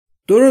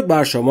درود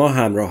بر شما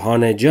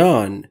همراهان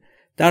جان.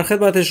 در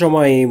خدمت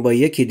شما این با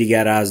یکی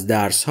دیگر از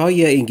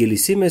درس‌های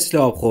انگلیسی مثل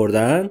آب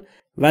خوردن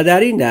و در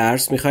این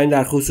درس می‌خوایم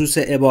در خصوص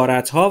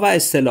عبارتها و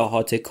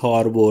اصطلاحات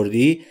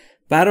کاربردی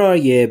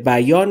برای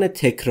بیان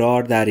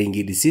تکرار در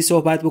انگلیسی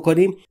صحبت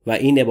بکنیم و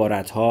این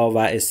عبارتها و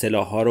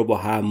اصطلاحها رو با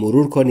هم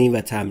مرور کنیم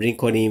و تمرین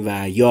کنیم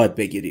و یاد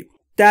بگیریم.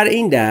 در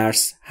این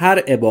درس هر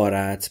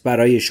عبارت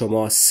برای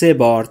شما 3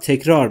 بار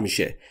تکرار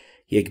میشه.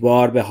 یک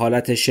بار به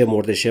حالت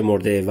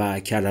شمرده و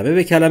کلمه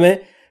به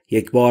کلمه،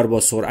 یک بار با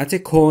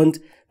سرعت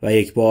کند و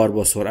یک بار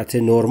با سرعت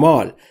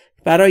نرمال،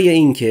 برای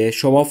اینکه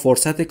شما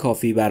فرصت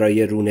کافی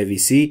برای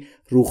رونویسی،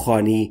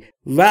 روخوانی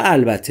و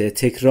البته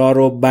تکرار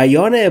و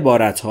بیان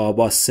عبارتها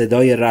با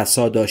صدای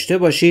رسا داشته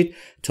باشید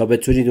تا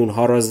بتونید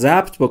اونها را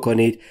ضبط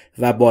بکنید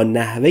و با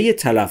نحوه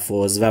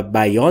تلفظ و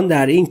بیان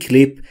در این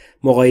کلیپ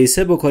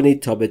مقایسه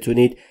بکنید تا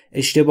بتونید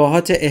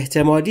اشتباهات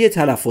احتمالی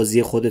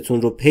تلفظی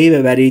خودتون رو پی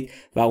ببرید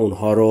و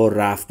اونها رو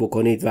رفع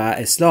بکنید و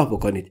اصلاح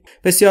بکنید.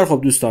 بسیار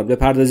خوب دوستان،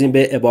 بپردازیم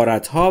به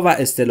عبارتها و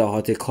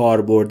اصطلاحات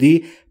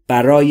کاربردی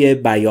برای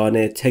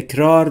بیان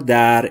تکرار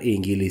در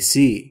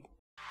انگلیسی.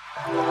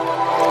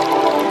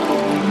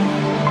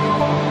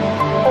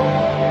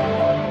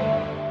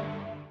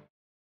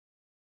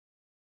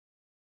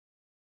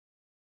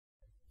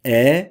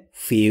 A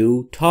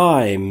few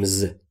times.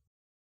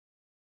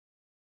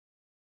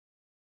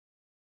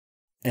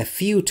 A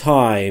few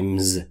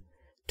times.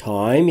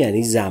 Time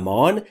یعنی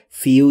زمان،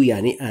 few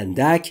یعنی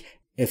اندک،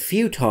 a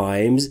few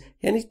times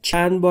یعنی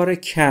چند بار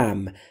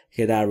کم،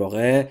 که در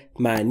واقع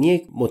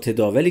معنی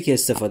متداولی که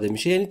استفاده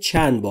میشه یعنی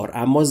چند بار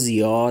اما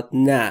زیاد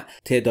نه،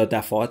 تعداد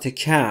دفعات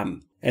کم.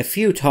 A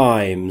few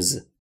times.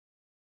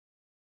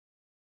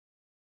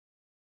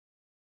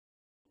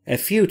 A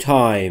few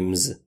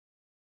times.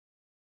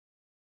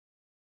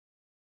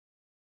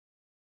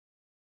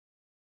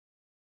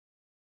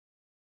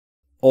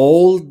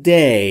 All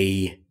day.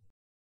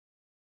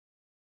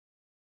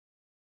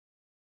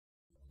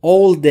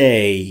 All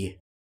day.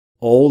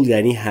 All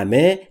یعنی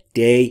همه،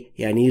 day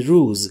یعنی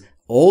روز.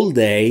 All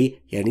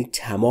day یعنی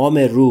تمام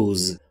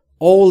روز.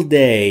 All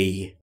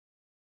day.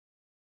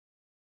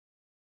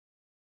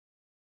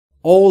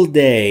 All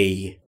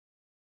day.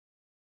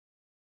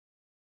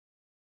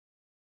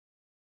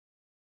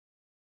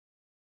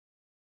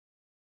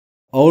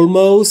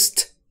 Almost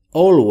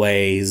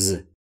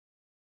always.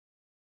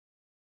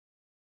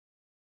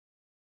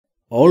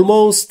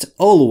 Almost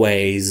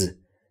always.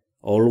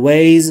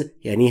 Always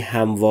یعنی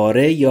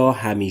همواره یا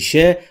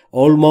همیشه.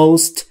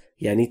 Almost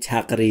یعنی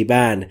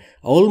تقریباً.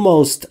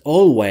 Almost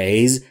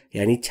always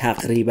یعنی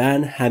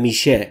تقریباً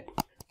همیشه.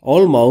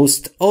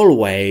 Almost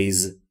always.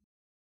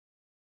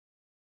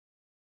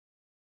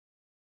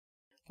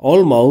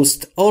 Almost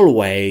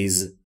always.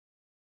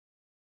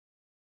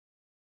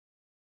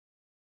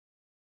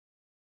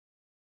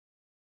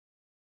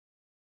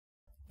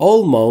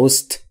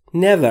 Almost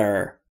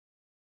never.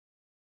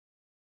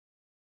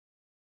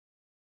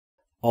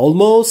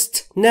 Almost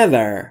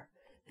never.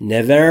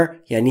 Never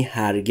یعنی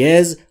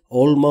هرگز.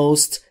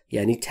 Almost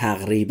یعنی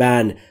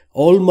تقریباً.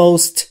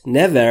 Almost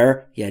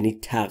never یعنی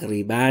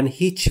تقریباً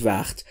هیچ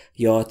وقت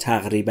یا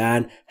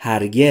تقریباً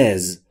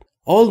هرگز.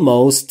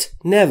 Almost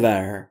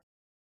never.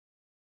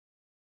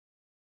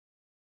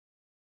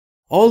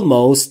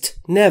 Almost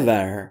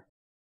never.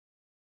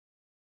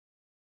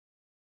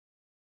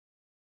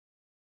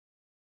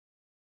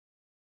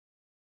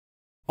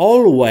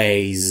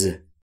 Always.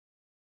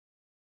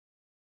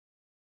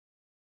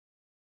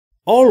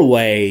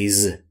 Always.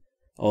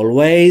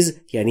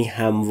 Always یعنی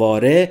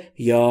همواره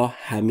یا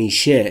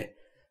همیشه.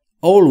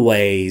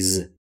 Always.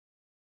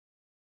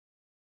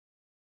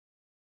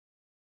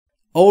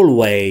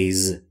 Always.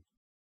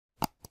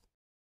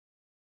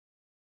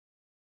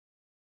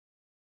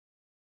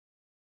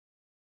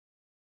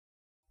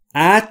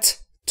 At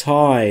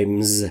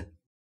times.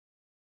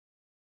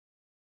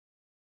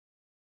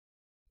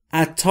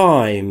 At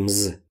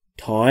times.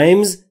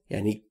 Times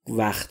یعنی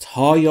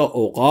وقتها یا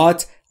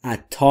اوقات.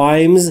 At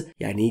times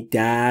یعنی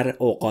در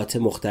اوقات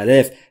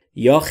مختلف،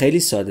 یا خیلی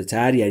ساده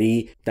تر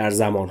یعنی در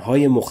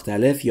زمانهای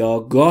مختلف یا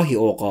گاهی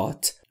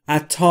اوقات.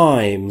 At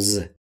times.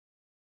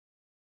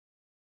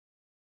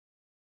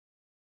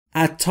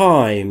 At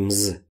times.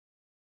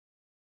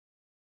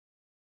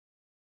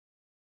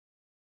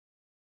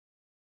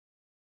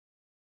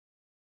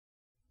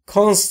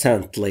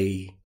 Constantly.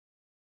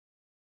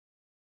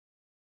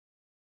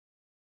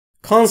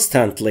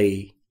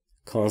 Constantly.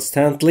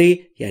 Constantly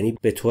یعنی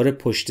به طور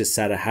پشت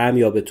سر هم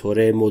یا به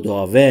طور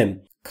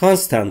مداوم.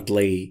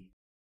 Constantly.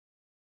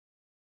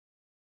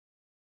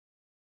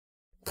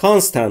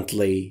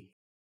 Constantly.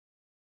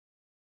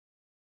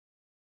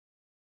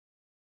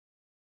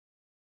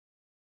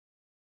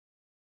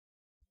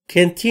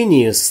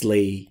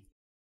 Continuously.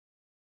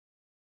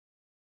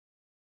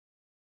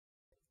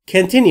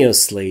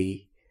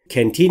 Continuously.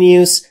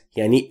 Continuous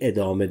یعنی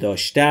ادامه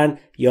داشتن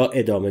یا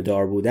ادامه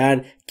دار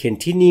بودن.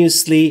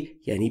 Continuously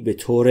یعنی به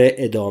طور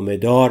ادامه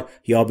دار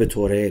یا به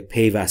طور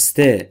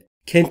پیوسته.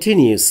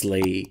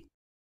 Continuously.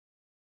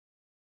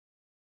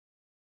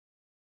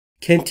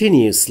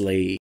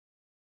 Continuously.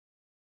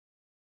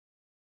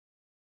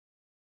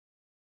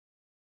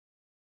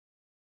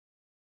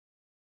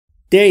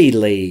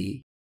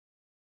 daily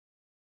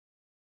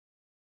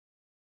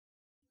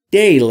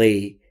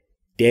daily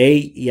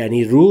day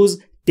یعنی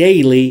روز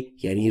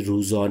daily یعنی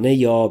روزانه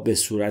یا به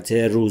صورت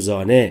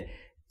روزانه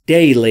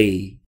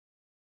daily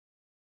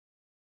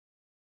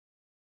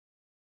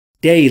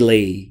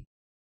daily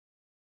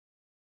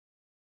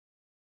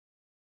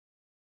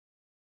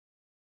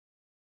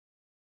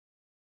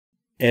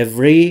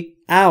every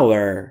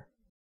hour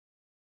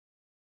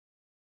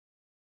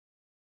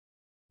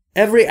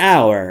every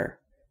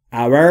hour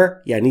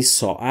hour یعنی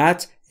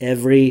ساعت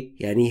every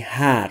یعنی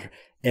هر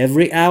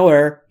every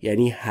hour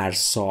یعنی هر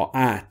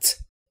ساعت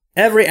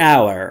every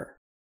hour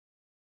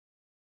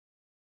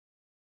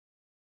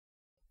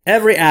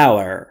every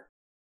hour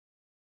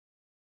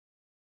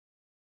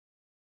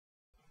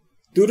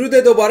درود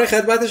دوباره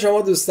خدمت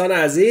شما دوستان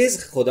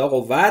عزیز. خدا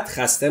قوت،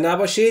 خسته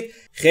نباشید.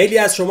 خیلی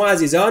از شما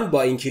عزیزان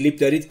با این کلیپ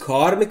دارید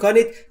کار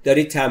میکنید،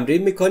 دارید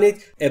تمرین میکنید،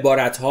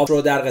 عبارتها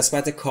رو در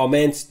قسمت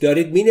کامنت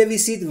دارید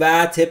مینویسید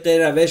و طبق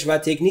روش و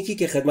تکنیکی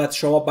که خدمت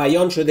شما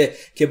بیان شده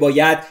که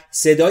باید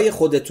صدای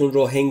خودتون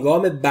رو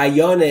هنگام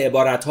بیان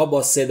عبارتها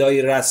با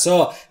صدای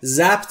رسا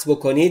ضبط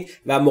بکنید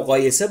و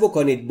مقایسه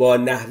بکنید با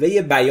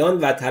نحوه بیان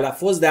و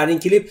تلفظ در این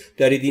کلیپ،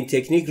 دارید این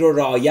تکنیک رو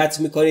رعایت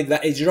میکنید و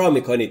اجرا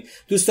میکنید.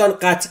 دوستان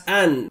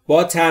قطعاً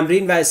با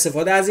تمرین و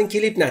استفاده از این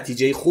کلیپ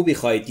نتیجه خوبی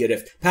خواهید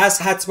گرفت.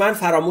 پس حتما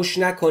فراموش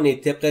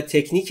نکنید طبق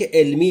تکنیک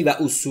علمی و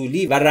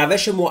اصولی و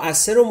روش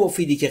موثر و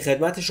مفیدی که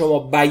خدمت شما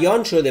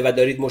بیان شده و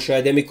دارید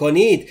مشاهده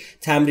میکنید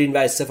تمرین و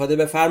استفاده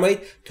بفرمایید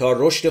تا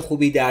رشد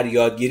خوبی در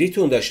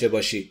یادگیریتون داشته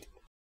باشید.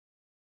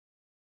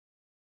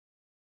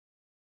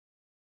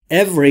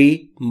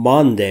 Every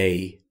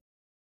Monday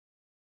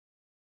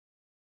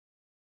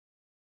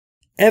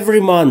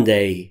Every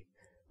Monday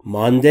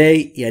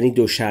Monday یعنی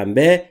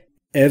دوشنبه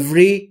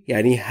every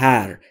یعنی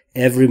هر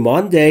every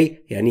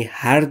Monday یعنی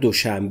هر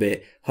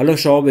دوشنبه. حالا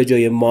شما به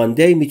جای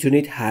Monday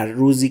میتونید هر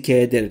روزی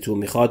که دلتون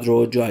میخواد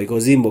رو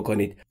جایگزین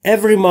بکنید.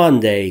 Every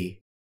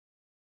Monday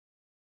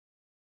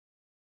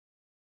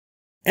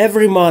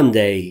Every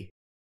Monday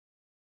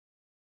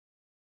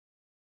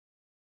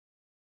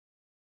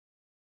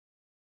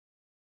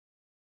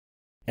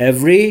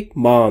Every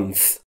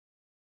month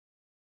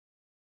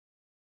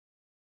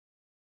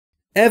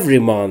Every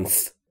month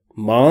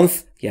month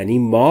یعنی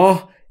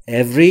ماه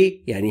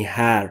every یعنی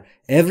هر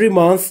every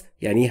month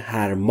یعنی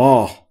هر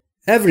ماه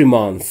every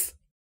month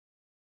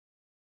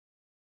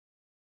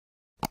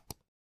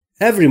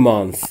every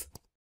month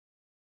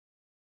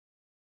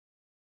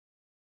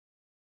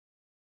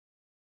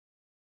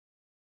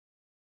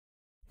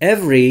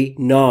every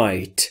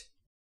night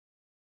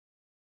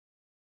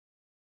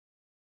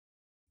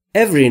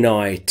every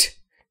night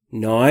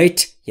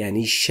night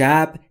یعنی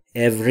شب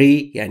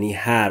every یعنی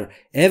هر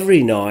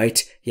every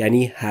night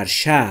یعنی هر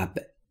شب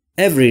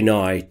every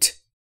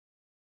night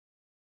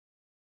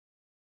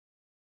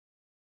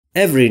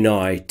every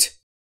night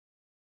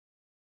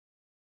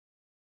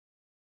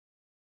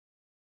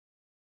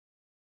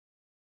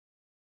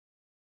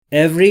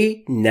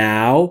every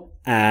now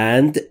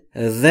and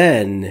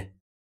then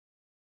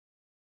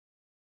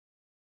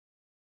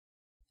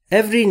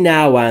every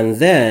now and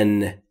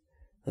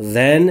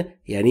then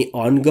یعنی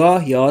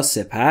آنگاه یا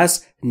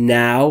سپس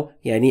now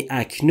یعنی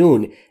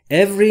اکنون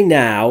every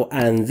now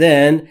and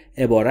then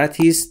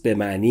عبارتی است به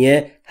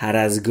معنی هر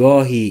از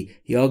گاهی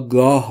یا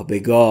گاه به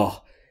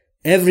گاه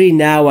every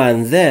now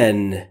and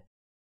then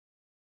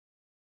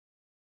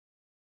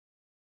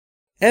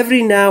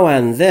every now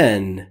and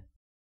then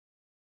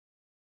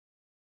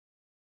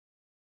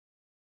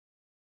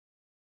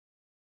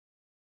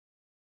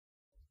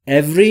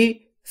every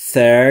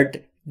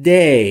third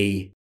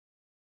day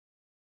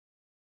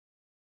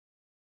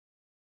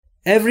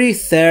every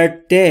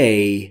third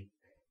day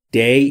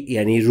day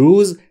یعنی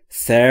روز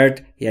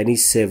third یعنی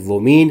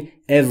سومین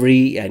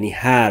every یعنی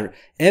هر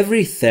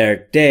every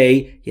third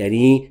day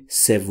یعنی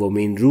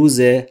سومین روز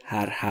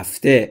هر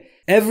هفته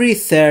every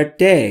third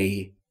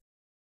day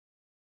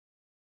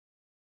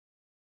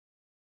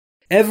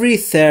every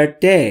third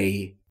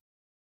day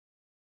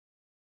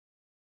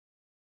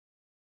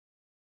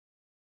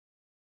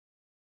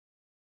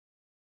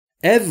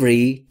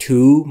every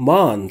 2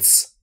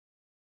 months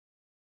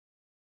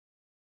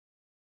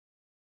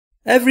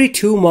every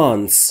 2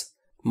 months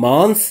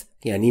month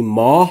یعنی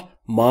ماه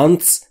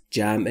months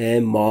جمع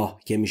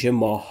ماه که میشه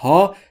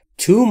ماهها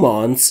 2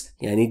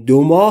 months یعنی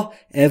 2 ماه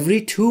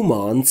every 2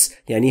 months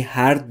یعنی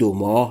هر 2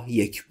 ماه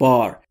یک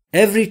بار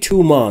every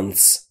 2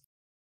 months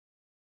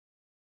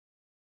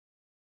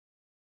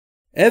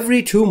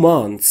every 2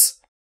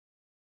 months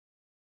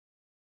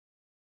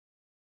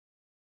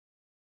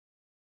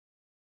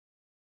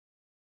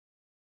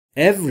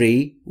every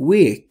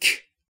week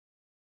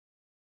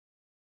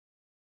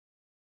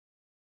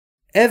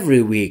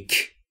every week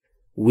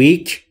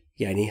week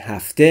یعنی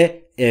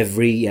هفته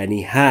every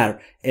یعنی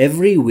هر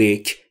every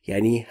week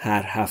یعنی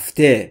هر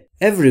هفته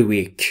every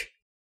week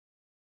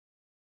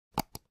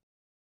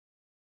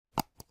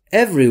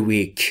every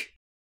week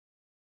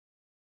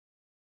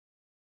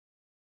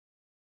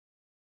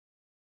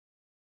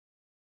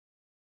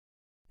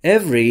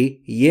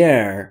every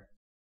year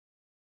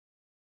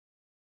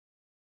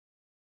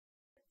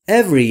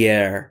every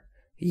year.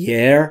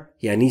 year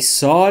یعنی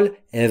سال،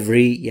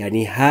 every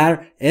یعنی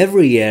هر،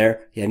 every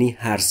year یعنی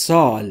هر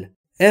سال.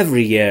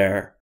 every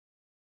year.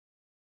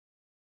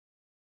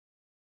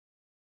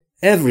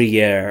 every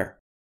year.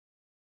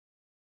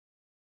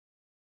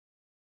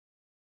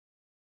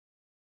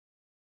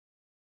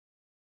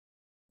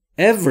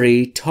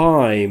 every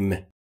time.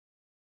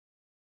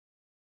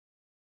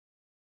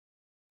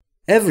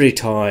 every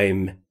time.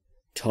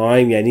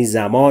 time یعنی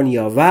زمان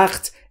یا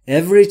وقت،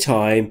 every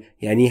time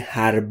یعنی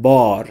هر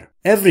بار.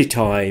 every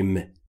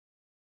time.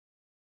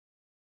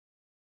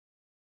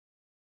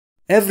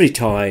 every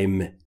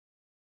time.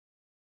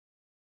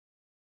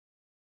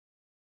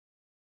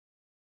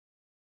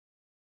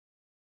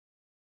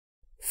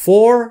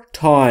 four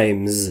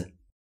times.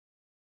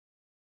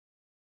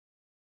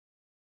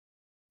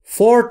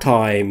 four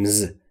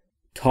times.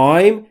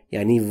 time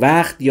یعنی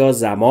وقت یا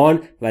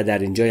زمان و در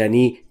اینجا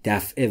یعنی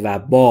دفعه و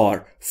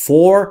بار.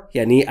 four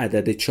یعنی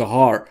عدد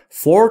چهار.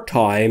 four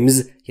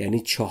times یعنی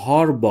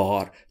چهار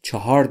بار،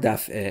 چهار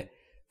دفعه.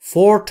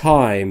 four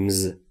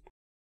times.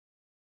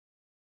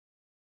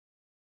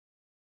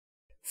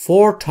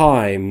 four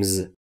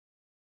times.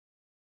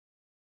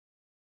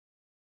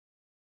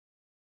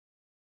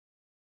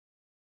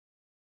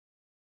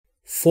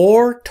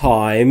 four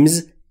times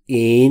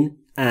in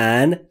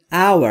an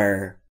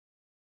hour.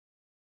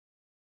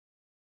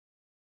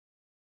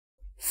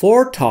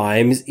 four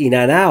times in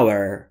an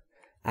hour.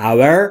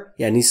 hour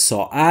یعنی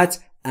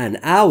ساعت، an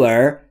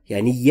hour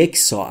یعنی یک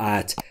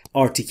ساعت.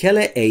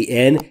 آرتیکل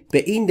an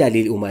به این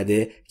دلیل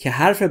اومده که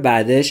حرف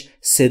بعدش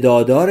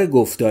صدادار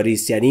گفتاری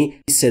است،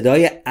 یعنی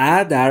صدای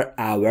ا در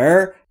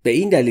hour به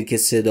این دلیل که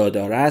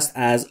صدادار است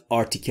از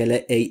آرتیکل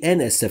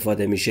an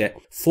استفاده میشه.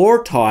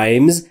 four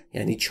times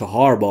یعنی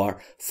چهار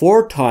بار.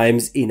 four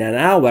times in an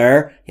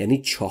hour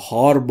یعنی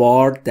چهار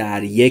بار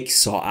در یک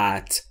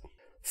ساعت.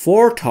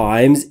 four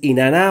times in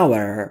an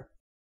hour.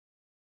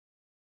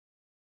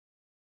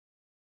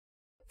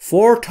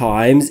 four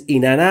times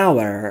in an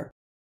hour.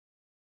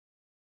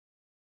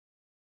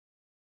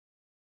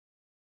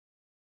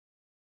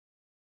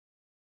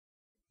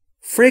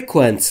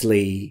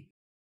 frequently.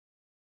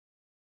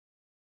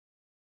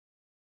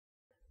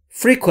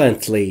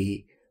 frequently.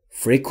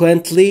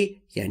 frequently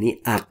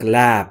یعنی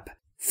اغلب.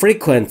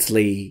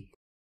 frequently.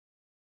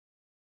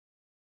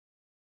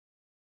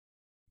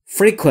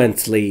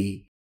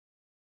 frequently.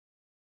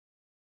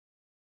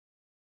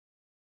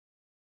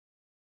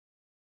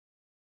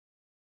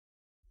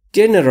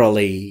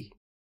 generally.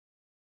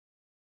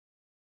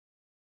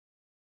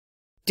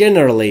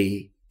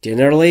 generally.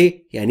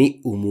 generally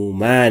یعنی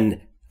عموماً،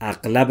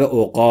 اغلب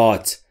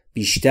اوقات،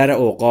 بیشتر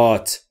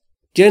اوقات.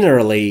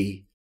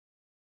 generally.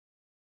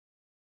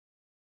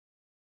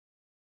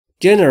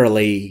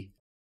 generally.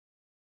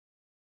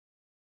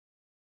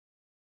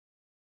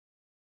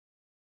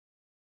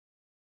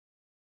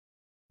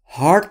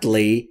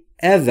 hardly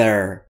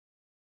ever.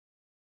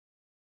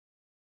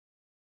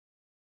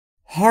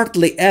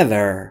 hardly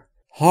ever.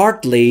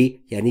 hardly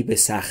یعنی به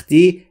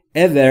سختی،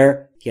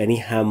 ever یعنی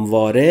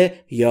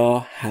همواره یا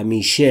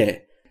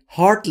همیشه.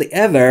 hardly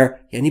ever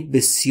یعنی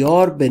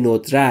بسیار به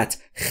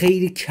ندرت،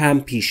 خیلی کم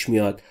پیش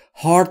میاد.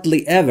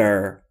 hardly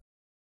ever.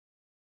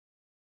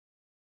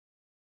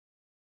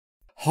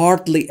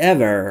 hardly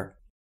ever.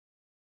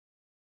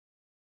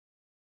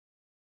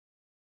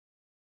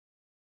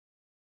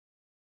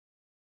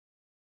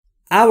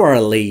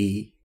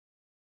 hourly.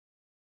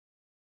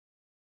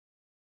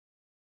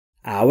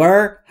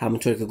 hour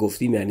همونطور که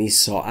گفتیم یعنی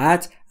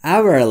ساعت،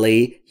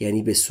 hourly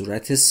یعنی به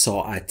صورت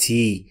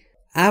ساعتی.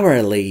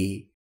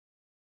 hourly.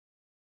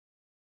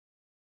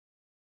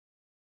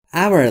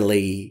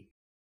 hourly.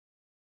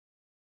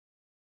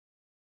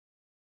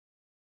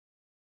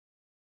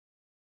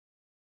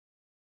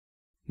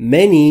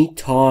 many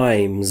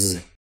times.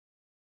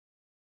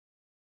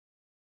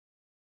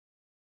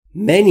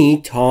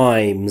 many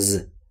times.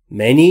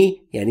 many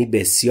یعنی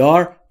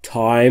بسیار،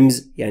 times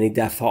یعنی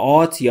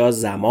دفعات یا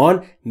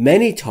زمان،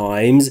 many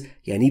times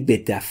یعنی به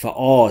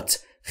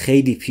دفعات،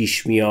 خیلی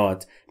پیش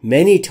میاد.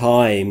 many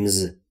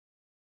times.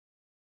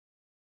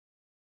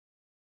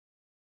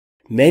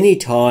 many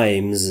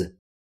times.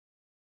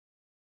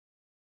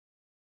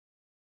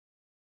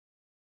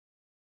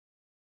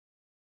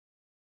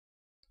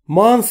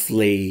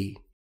 monthly.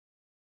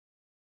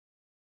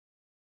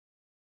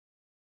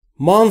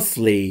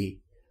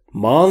 monthly.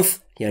 month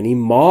یعنی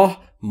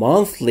ماه،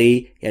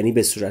 monthly یعنی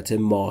به صورت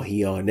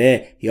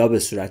ماهیانه یا به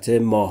صورت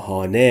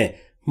ماهانه.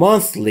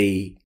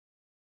 monthly.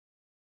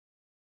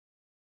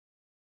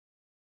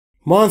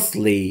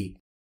 monthly.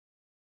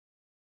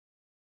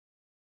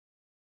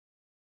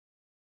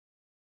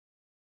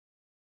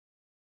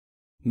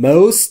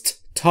 most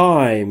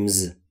times.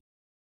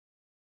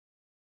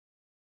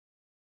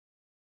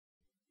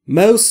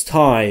 most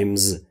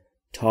times.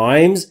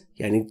 times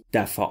یعنی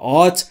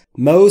دفعات،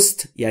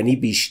 most یعنی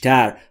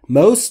بیشتر،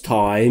 most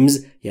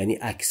times یعنی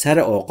اکثر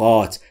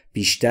اوقات،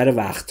 بیشتر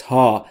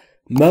وقتها.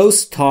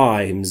 most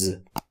times.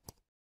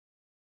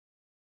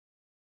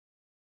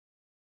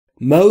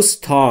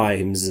 most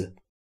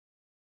times.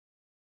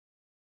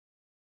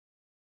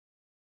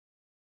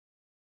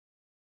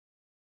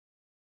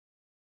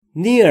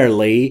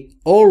 nearly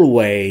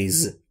always.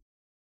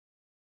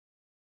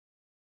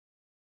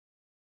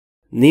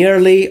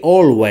 Nearly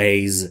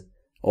always.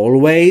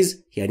 Always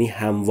یعنی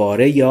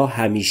همواره یا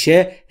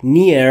همیشه.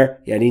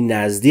 near یعنی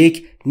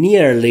نزدیک.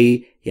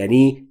 nearly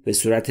یعنی به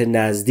صورت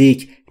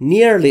نزدیک.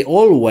 nearly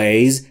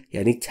always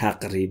یعنی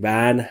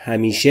تقریباً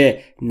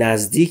همیشه.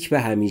 نزدیک به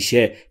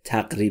همیشه.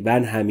 تقریباً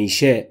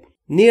همیشه.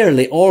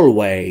 nearly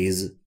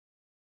always.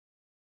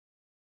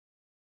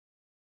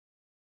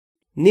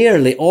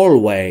 Nearly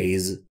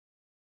always.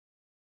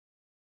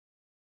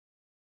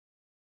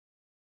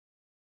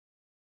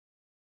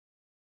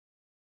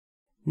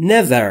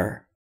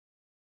 Never.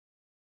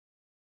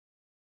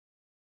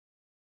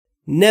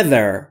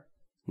 Never.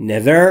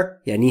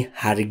 Never یعنی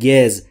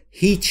هرگز.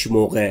 هیچ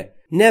موقع.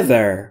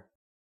 Never.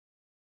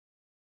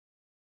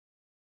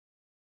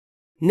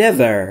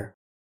 Never.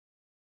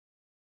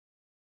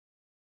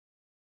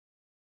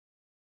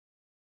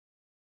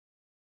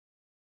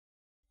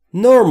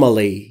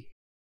 Normally.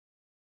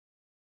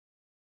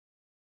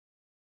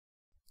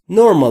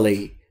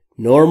 Normally.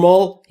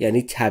 Normal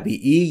یعنی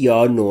طبیعی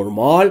یا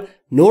نرمال.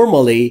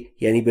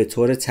 Normally یعنی به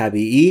طور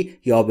طبیعی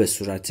یا به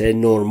صورت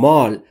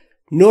نرمال.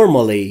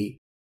 Normally.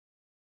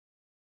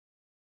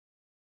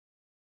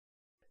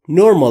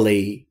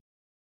 Normally.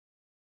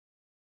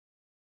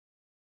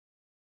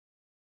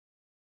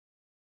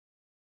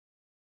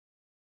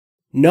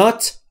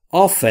 Not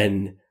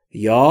often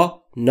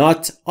یا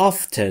not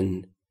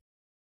often.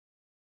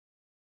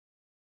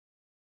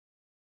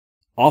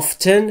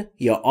 Often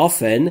یا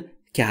often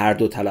که هر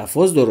دو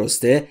تلفظ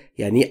درسته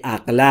یعنی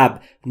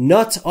اغلب.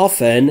 Not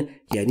often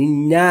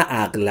یعنی نه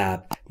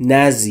اغلب،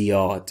 نه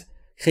زیاد،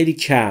 خیلی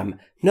کم.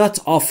 Not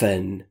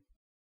often.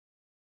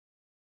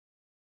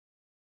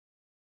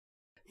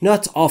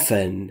 Not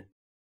often.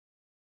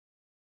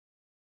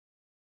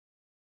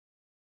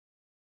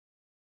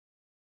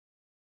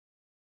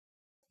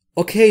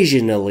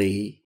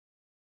 Occasionally.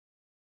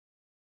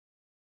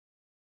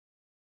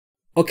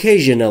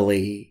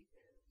 Occasionally.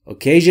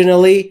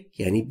 Occasionally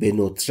یعنی به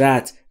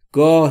ندرت،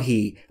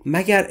 گاهی،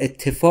 مگر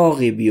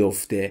اتفاقی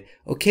بیفته.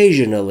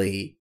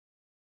 Occasionally.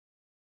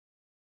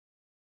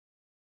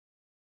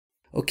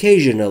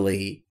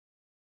 Occasionally.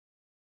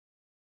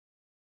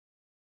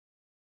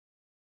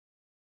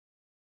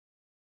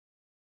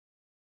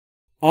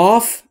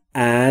 Off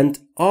and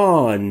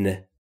on.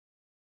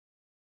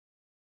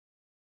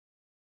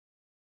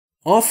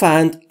 Off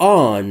and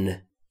on.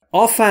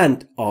 Off and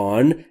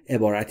on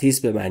عبارتی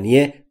است به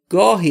معنی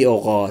گاهی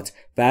اوقات،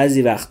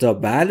 بعضی وقتا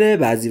بله،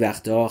 بعضی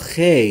وقتا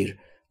خیر.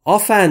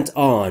 Off and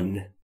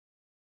on.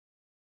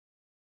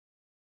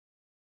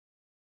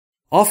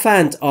 Off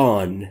and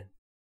on.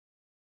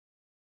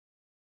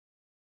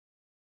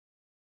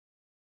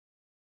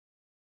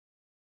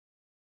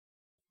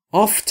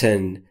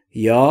 Often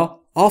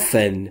یا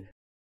often.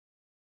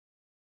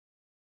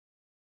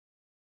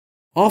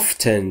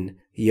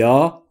 Often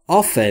یا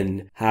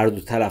often هر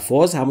دو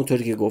تلفظ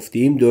همونطوری که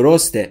گفتیم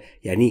درسته،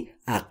 یعنی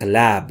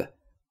اغلب.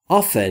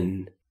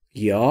 Often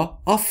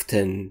یا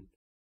often.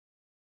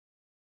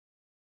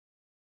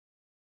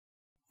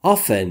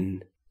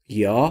 Often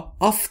یا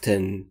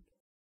often.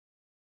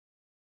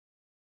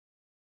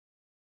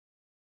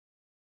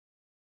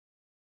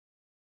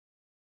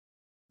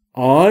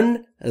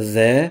 On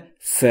the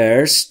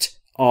first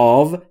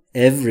of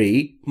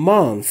every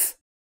month.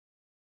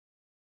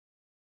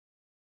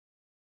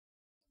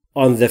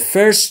 On the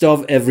first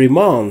of every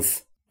month.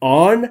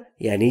 On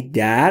یعنی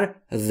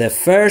در. The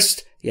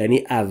first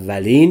یعنی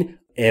اولین.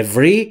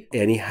 Every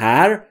یعنی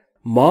هر.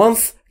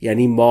 Month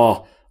یعنی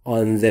ماه.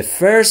 On the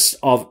first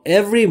of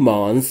every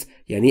month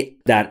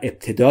یعنی در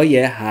ابتدای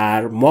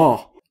هر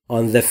ماه.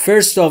 On the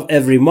first of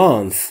every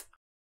month.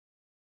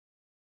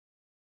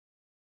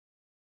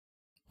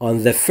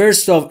 On the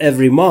first of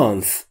every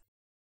month.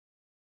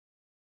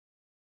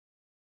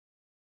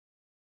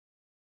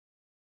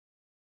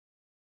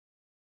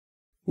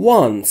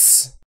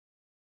 Once.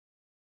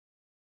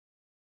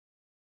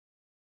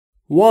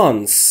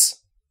 Once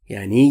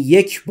یعنی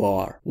یک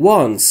بار.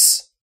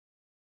 Once.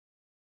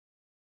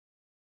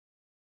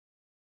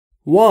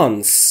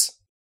 Once.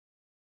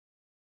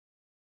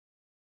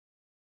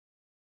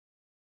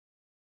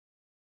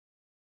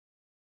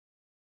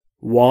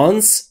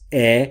 Once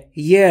a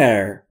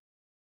year.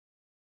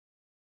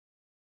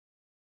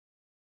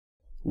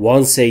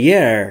 Once a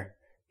year.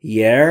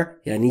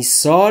 Year یعنی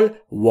سال.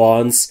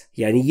 Once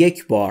یعنی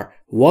یک بار.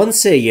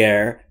 Once a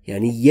year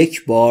یعنی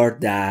یک بار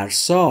در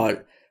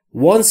سال.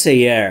 Once a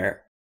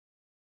year.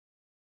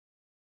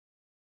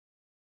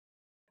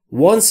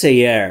 Once a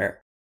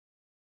year.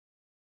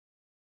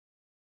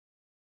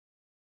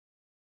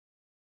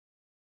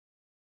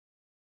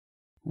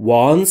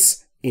 Once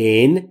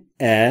in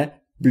a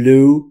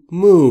blue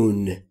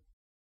moon.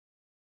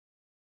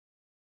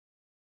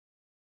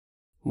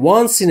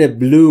 Once in a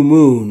blue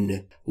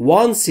moon.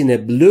 Once in a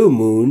blue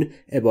moon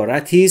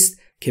عبارتی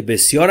است که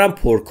بسیارم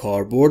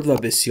پرکاربرد و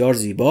بسیار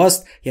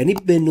زیباست، یعنی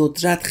به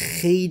ندرت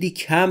خیلی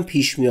کم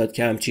پیش میاد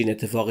که همچین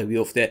اتفاقی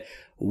بیفته.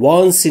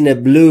 Once in a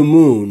blue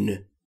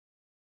moon.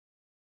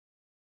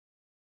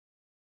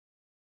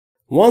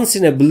 Once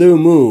in a blue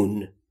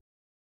moon.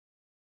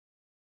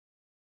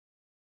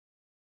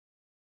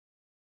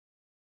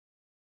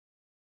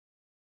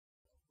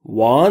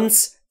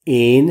 Once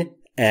in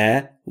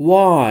a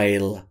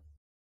while.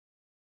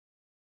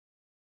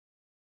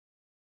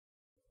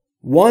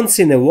 Once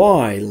in a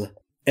while.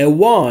 A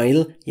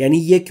while یعنی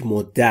یک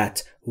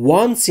مدت.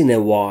 Once in a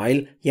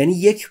while یعنی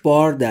یک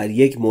بار در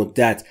یک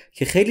مدت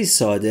که خیلی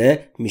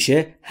ساده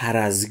میشه هر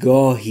از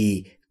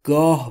گاهی،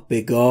 گاه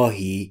به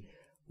گاهی.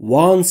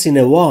 Once in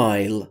a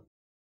while.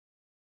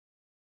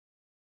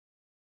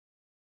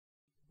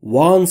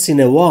 Once in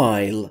a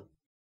while.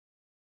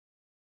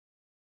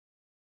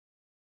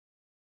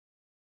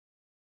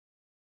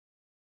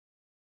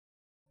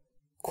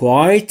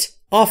 Quite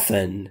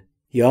often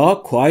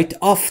یا quite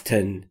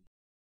often.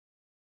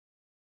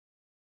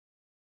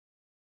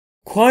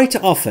 Quite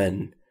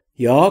often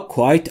یا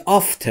quite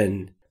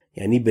often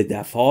یعنی به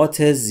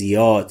دفعات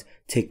زیاد،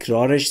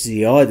 تکرارش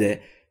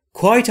زیاده.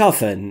 Quite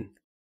often.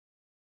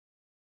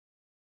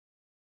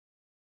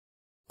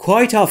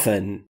 Quite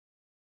often.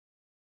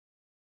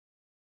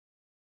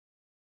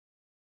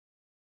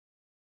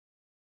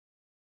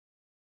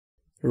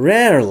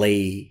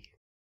 Rarely.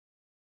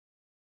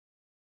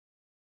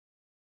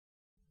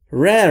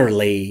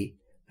 Rarely.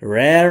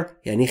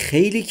 Rare یعنی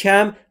خیلی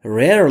کم.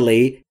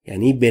 Rarely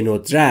یعنی به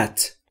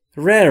ندرت.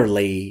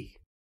 Rarely.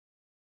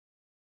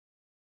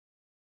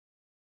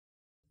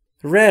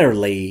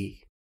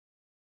 Rarely.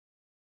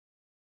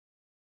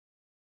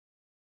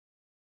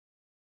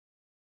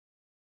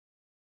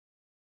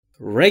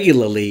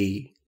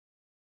 Regularly.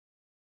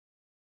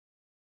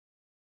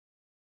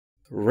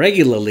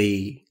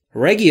 Regularly.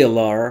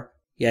 Regular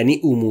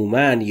یعنی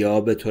عموماً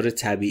یا به طور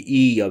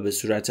طبیعی یا به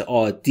صورت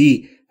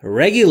عادی.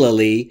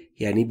 Regularly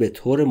یعنی به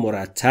طور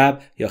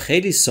مرتب یا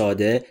خیلی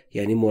ساده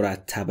یعنی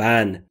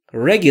مرتباً.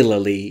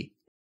 Regularly.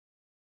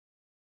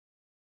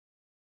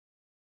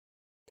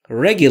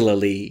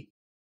 Regularly.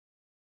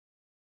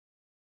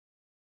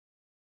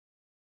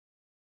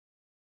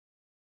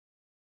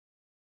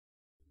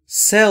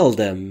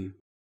 Seldom.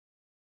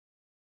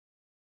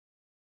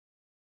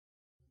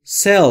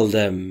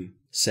 Seldom.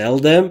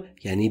 Seldom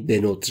یعنی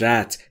به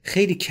ندرت،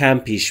 خیلی کم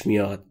پیش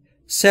میاد.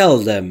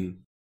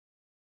 Seldom.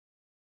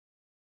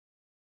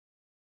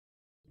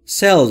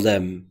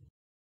 Seldom.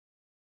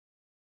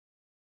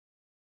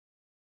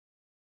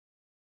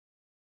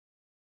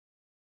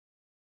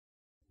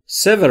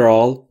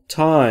 Several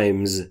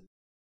times.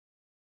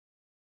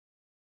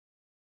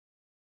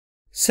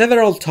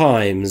 Several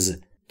times.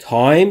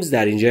 Times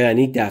در اینجا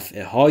یعنی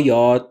دفعه ها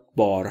یا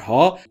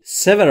بارها.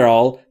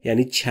 Several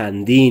یعنی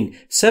چندین.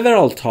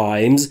 Several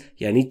times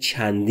یعنی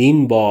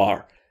چندین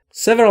بار.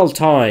 Several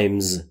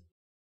times.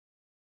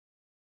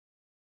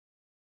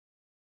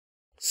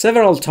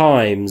 Several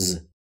times.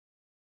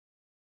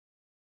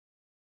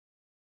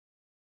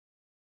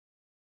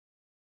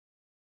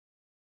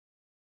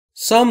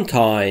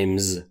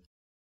 Sometimes.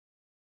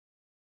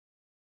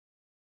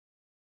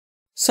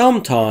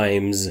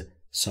 Sometimes.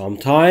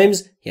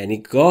 Sometimes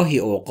یعنی گاهی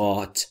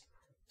اوقات.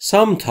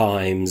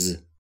 Sometimes.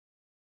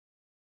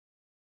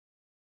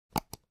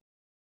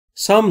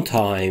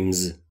 Sometimes.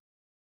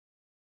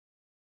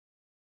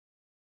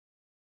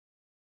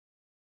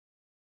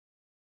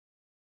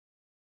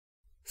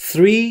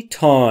 Three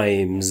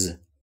times.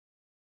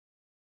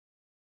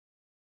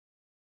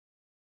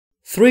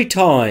 Three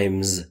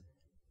times.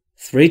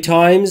 Three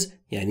times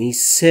یعنی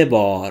سه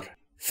بار.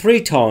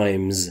 Three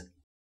times.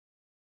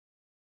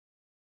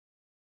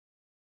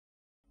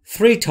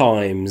 Three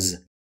times.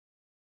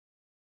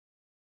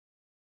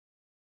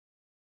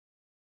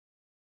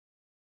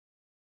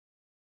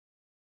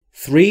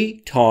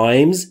 Three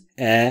times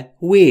a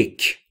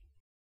week.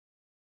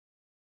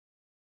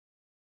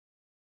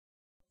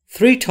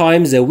 Three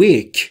times a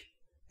week.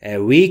 A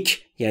week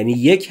یعنی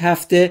یک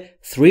هفته.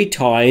 Three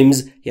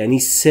times یعنی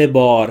سه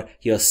بار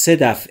یا سه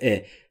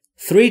دفعه.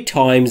 Three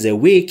times a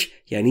week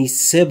یعنی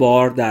سه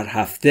بار در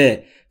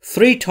هفته.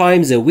 Three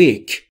times a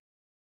week.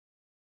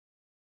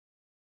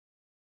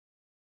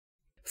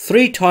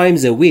 Three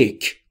times a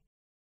week.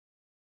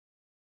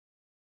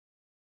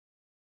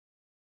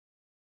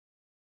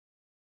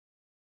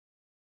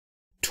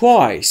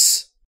 Twice.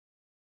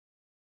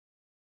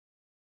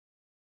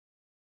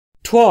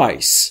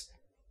 Twice.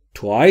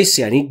 Twice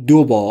یعنی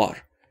دو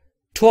بار.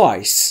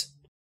 Twice.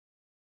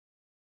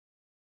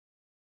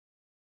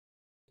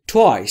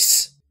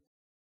 Twice.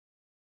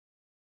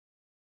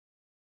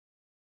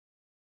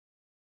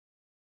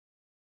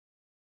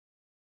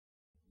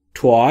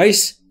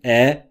 Twice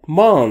a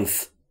month.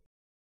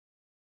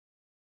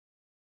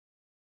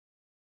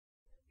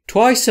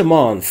 Twice a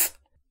month.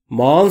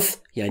 Month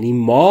یعنی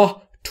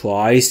ماه.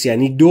 Twice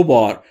یعنی دو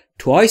بار.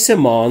 Twice a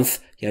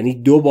month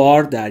یعنی دو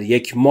بار در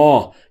یک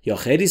ماه یا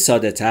خیلی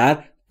ساده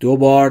تر دو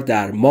بار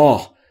در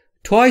ماه.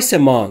 Twice a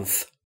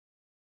month.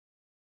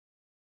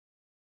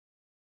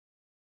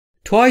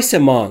 Twice a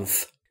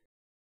month.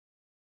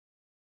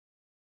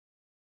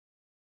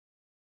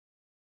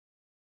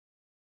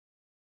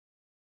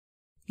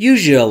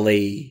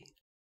 Usually.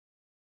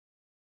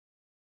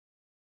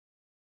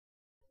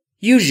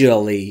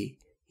 usually.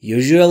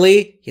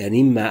 usually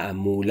یعنی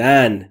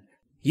معمولاً.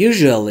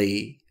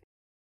 usually.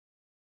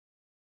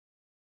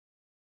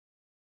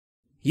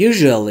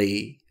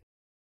 usually.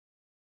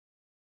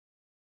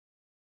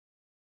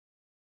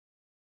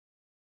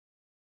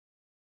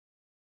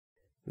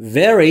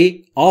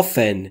 very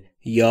often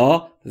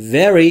یا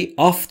very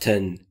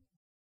often.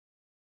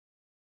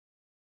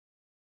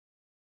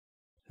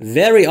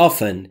 very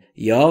often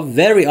یا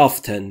very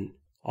often.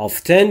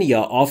 often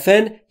یا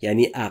often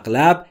یعنی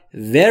اغلب.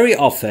 very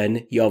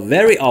often یا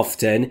very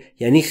often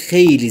یعنی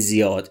خیلی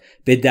زیاد،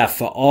 به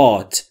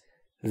دفعات.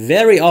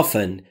 very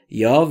often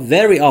یا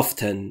very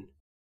often.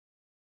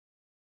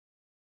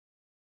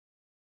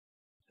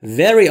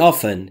 very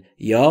often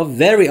یا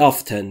very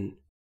often.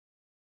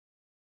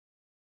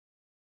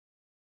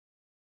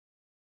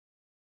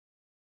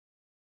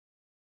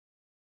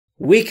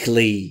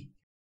 weekly.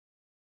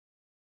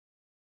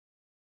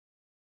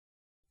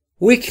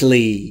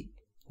 weekly.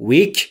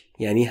 week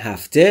یعنی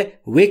هفته.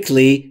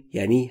 weekly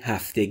یعنی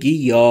هفتگی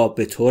یا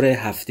به طور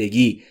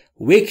هفتگی.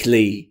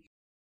 weekly.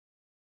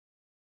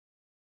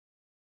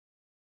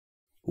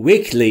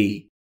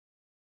 weekly.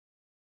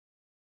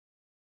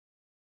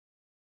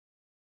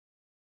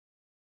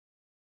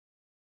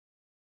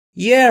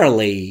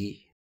 yearly.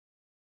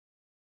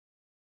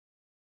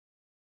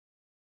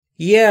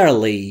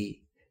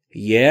 yearly.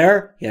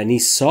 year یعنی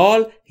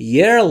سال.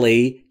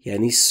 yearly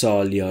یعنی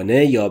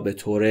سالیانه یا به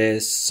طور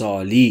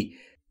سالی.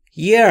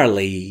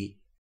 yearly.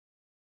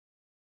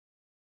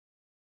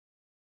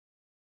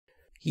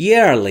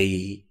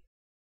 yearly.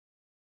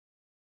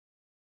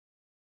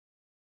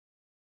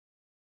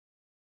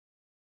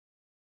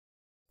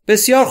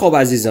 بسیار خوب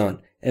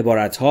عزیزان،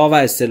 عبارتها و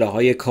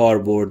اصطلاحهای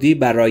کاربردی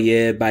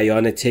برای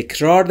بیان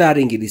تکرار در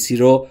انگلیسی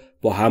رو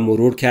با هم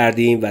مرور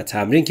کردیم و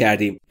تمرین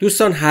کردیم.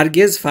 دوستان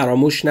هرگز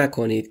فراموش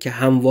نکنید که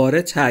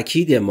همواره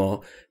تاکید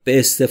ما به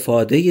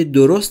استفاده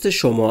درست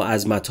شما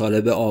از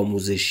مطالب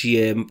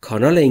آموزشی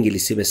کانال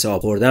انگلیسی مثال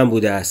خوردن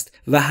بوده است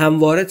و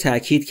همواره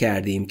تاکید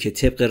کردیم که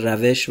طبق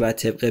روش و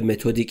طبق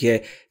متدی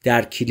که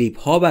در کلیپ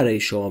ها برای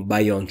شما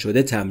بیان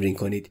شده تمرین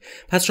کنید.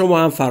 پس شما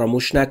هم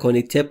فراموش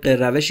نکنید طبق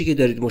روشی که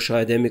دارید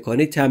مشاهده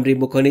میکنید تمرین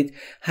بکنید.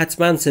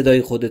 حتما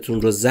صدای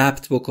خودتون رو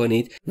ضبط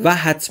بکنید و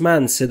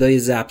حتما صدای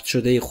ضبط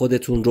شده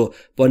خودتون رو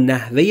با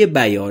نحوه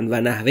بیان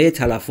و نحوه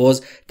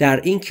تلفظ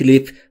در این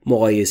کلیپ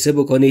مقایسه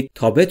بکنید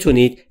تا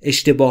بتونید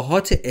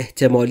اشتباهات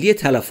احتمالی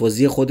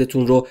تلفظی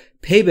خودتون رو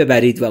پی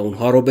ببرید و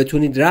اونها رو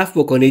بتونید رفع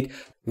بکنید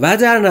و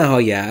در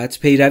نهایت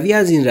پیروی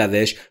از این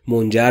روش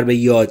منجر به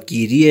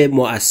یادگیری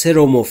موثر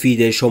و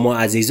مفید شما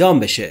عزیزان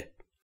بشه.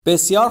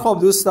 بسیار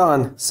خوب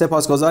دوستان،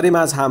 سپاسگزاریم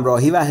از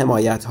همراهی و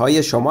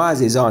حمایت‌های شما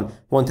عزیزان.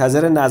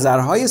 منتظر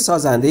نظرهای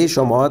سازنده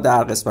شما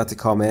در قسمت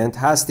کامنت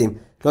هستیم.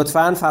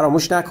 لطفاً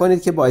فراموش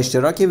نکنید که با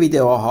اشتراک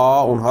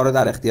ویدیوها اونها رو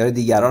در اختیار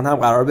دیگران هم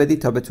قرار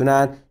بدید تا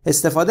بتونن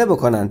استفاده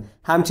بکنن.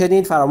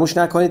 همچنین فراموش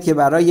نکنید که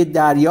برای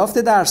دریافت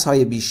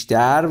درس‌های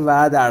بیشتر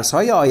و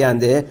درس‌های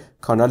آینده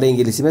کانال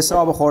انگلیسی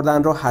مثال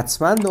خوردن رو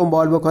حتما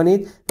دنبال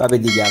بکنید و به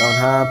دیگران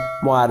هم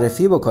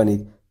معرفی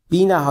بکنید.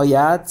 بی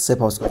نهایت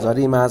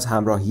سپاسگزاریم از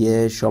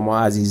همراهی شما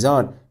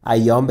عزیزان.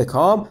 ایام به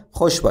کام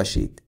خوش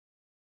باشید.